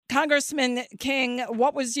Congressman King,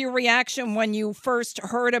 what was your reaction when you first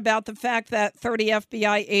heard about the fact that 30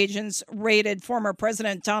 FBI agents raided former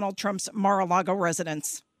President Donald Trump's Mar-a-Lago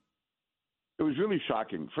residence? It was really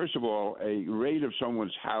shocking. First of all, a raid of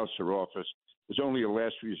someone's house or office is only a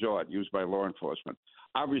last resort used by law enforcement.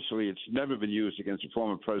 Obviously, it's never been used against a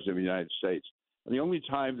former president of the United States. And the only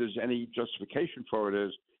time there's any justification for it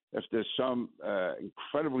is if there's some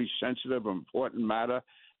incredibly sensitive or important matter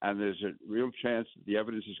and there's a real chance that the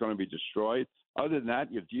evidence is going to be destroyed. Other than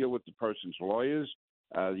that, you deal with the person's lawyers,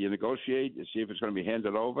 you negotiate, you see if it's going to be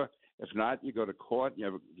handed over. If not, you go to court, you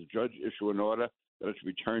have the judge issue an order that it should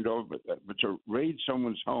be turned over. But to raid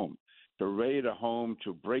someone's home, to raid a home,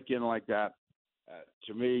 to break in like that,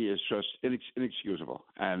 to me is just inexcusable.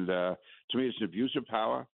 And to me, it's an abuse of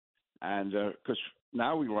power. And because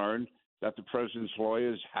now we learn that the president's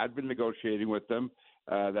lawyers had been negotiating with them,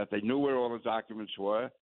 that they knew where all the documents were.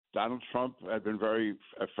 Donald Trump had been very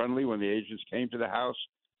friendly when the agents came to the house.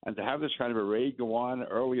 And to have this kind of a raid go on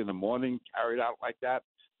early in the morning, carried out like that,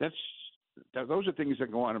 those are things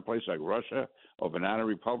that go on in places like Russia or banana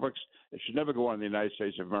republics. It should never go on in the United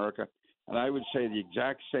States of America. And I would say the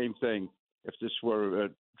exact same thing if this were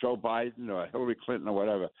Joe Biden or Hillary Clinton or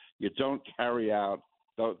whatever. You don't carry out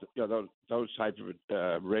those types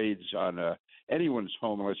of raids on anyone's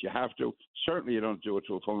home unless you have to. Certainly you don't do it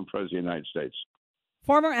to a former president of the United States.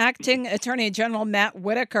 Former acting Attorney General Matt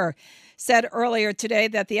Whitaker said earlier today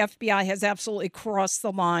that the FBI has absolutely crossed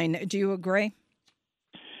the line. Do you agree?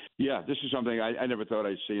 Yeah, this is something I never thought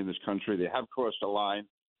I'd see in this country. They have crossed the line.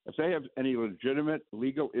 If they have any legitimate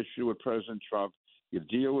legal issue with President Trump, you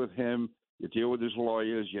deal with him, you deal with his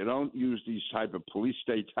lawyers. You don't use these type of police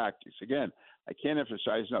state tactics. Again, I can't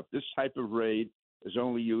emphasize enough, this type of raid is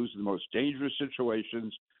only used in the most dangerous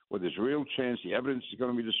situations where there's real chance the evidence is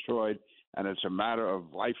going to be destroyed, and it's a matter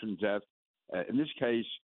of life and death. In this case,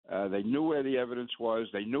 they knew where the evidence was.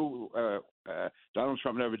 They knew Donald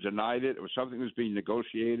Trump never denied it. It was something that was being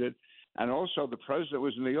negotiated. And also the president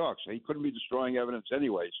was in New York, so he couldn't be destroying evidence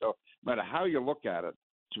anyway. So no matter how you look at it,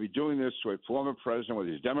 to be doing this to a former president, whether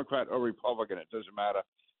he's Democrat or Republican, it doesn't matter.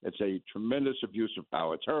 It's a tremendous abuse of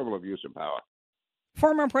power, terrible abuse of power.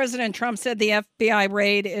 Former President Trump said the FBI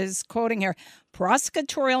raid is, quoting here,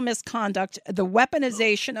 prosecutorial misconduct, the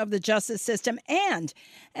weaponization of the justice system, and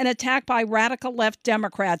an attack by radical left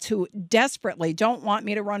Democrats who desperately don't want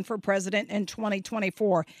me to run for president in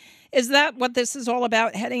 2024. Is that what this is all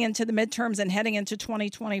about, heading into the midterms and heading into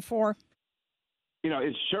 2024? You know,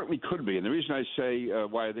 it certainly could be. And the reason I say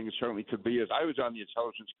why I think it certainly could be is I was on the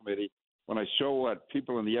Intelligence Committee when I saw what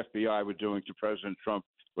people in the FBI were doing to President Trump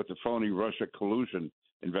with the phony Russia collusion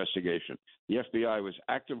investigation. The FBI was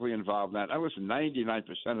actively involved in that. I listen, 99%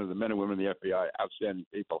 of the men and women in the FBI, outstanding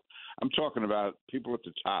people. I'm talking about people at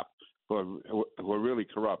the top who are really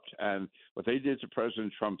corrupt. And what they did to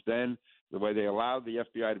President Trump then, the way they allowed the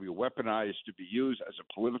FBI to be weaponized, to be used as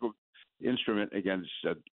a political instrument against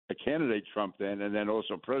a candidate Trump then, and then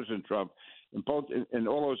also President Trump. In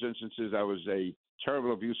all those instances, that was a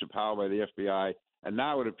terrible abuse of power by the FBI. And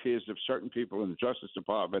now it appears that certain people in the Justice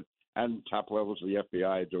Department and top levels of the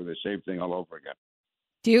FBI are doing the same thing all over again.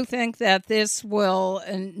 Do you think that this will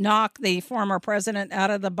knock the former president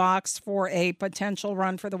out of the box for a potential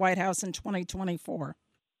run for the White House in 2024?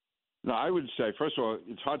 No, I would say, first of all,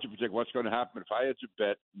 it's hard to predict what's going to happen. If I had to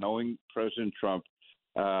bet, knowing President Trump,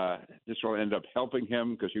 this will end up helping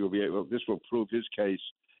him because this will prove his case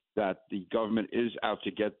that the government is out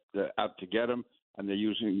to get him, and they're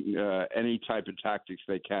using any type of tactics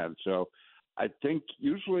they can. So I think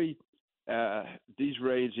usually these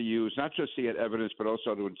raids are used not just to get evidence, but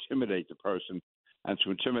also to intimidate the person and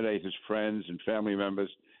to intimidate his friends and family members.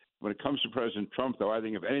 When it comes to President Trump, though, I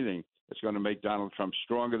think if anything, it's going to make Donald Trump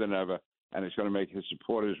stronger than ever, and it's going to make his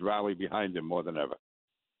supporters rally behind him more than ever.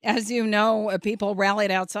 As you know, people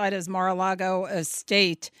rallied outside his Mar-a-Lago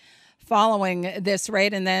estate following this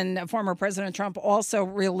raid, and then former President Trump also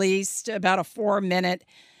released about a 4-minute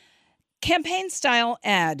campaign-style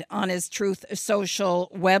ad on his Truth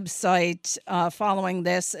Social website following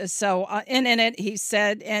this. So in it, he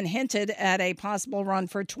said and hinted at a possible run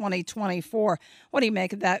for 2024. What do you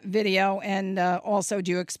make of that video? And also, do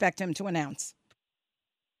you expect him to announce?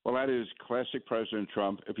 Well, that is classic President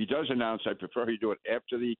Trump. If he does announce, I prefer he do it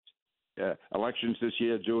after the elections this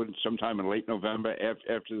year, do it sometime in late November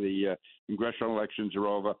after the congressional elections are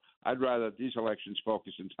over. I'd rather these elections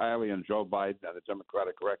focus entirely on Joe Biden and the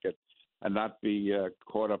Democratic record and not be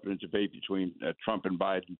caught up in a debate between Trump and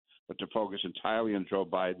Biden, but to focus entirely on Joe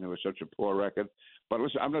Biden, who has such a poor record. But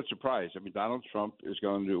listen, I'm not surprised. I mean, Donald Trump is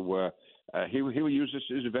going to he will use this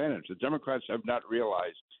to his advantage. The Democrats have not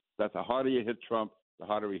realized that the harder you hit Trump, the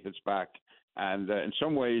harder he hits back. And in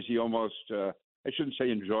some ways, he almost, I shouldn't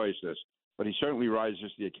say enjoys this, but he certainly rises to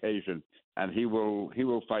the occasion, and he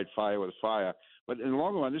will fight fire with fire. But in the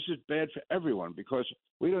long run, this is bad for everyone because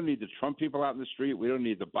we don't need the Trump people out in the street. We don't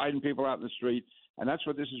need the Biden people out in the street. And that's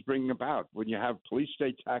what this is bringing about. When you have police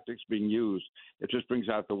state tactics being used, it just brings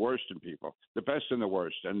out the worst in people, the best and the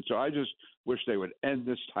worst. And so I just wish they would end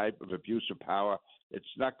this type of abuse of power. It's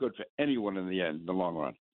not good for anyone in the end, in the long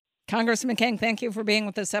run. Congressman King, thank you for being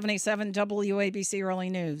with the 77 WABC Early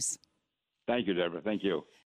News. Thank you, Deborah. Thank you.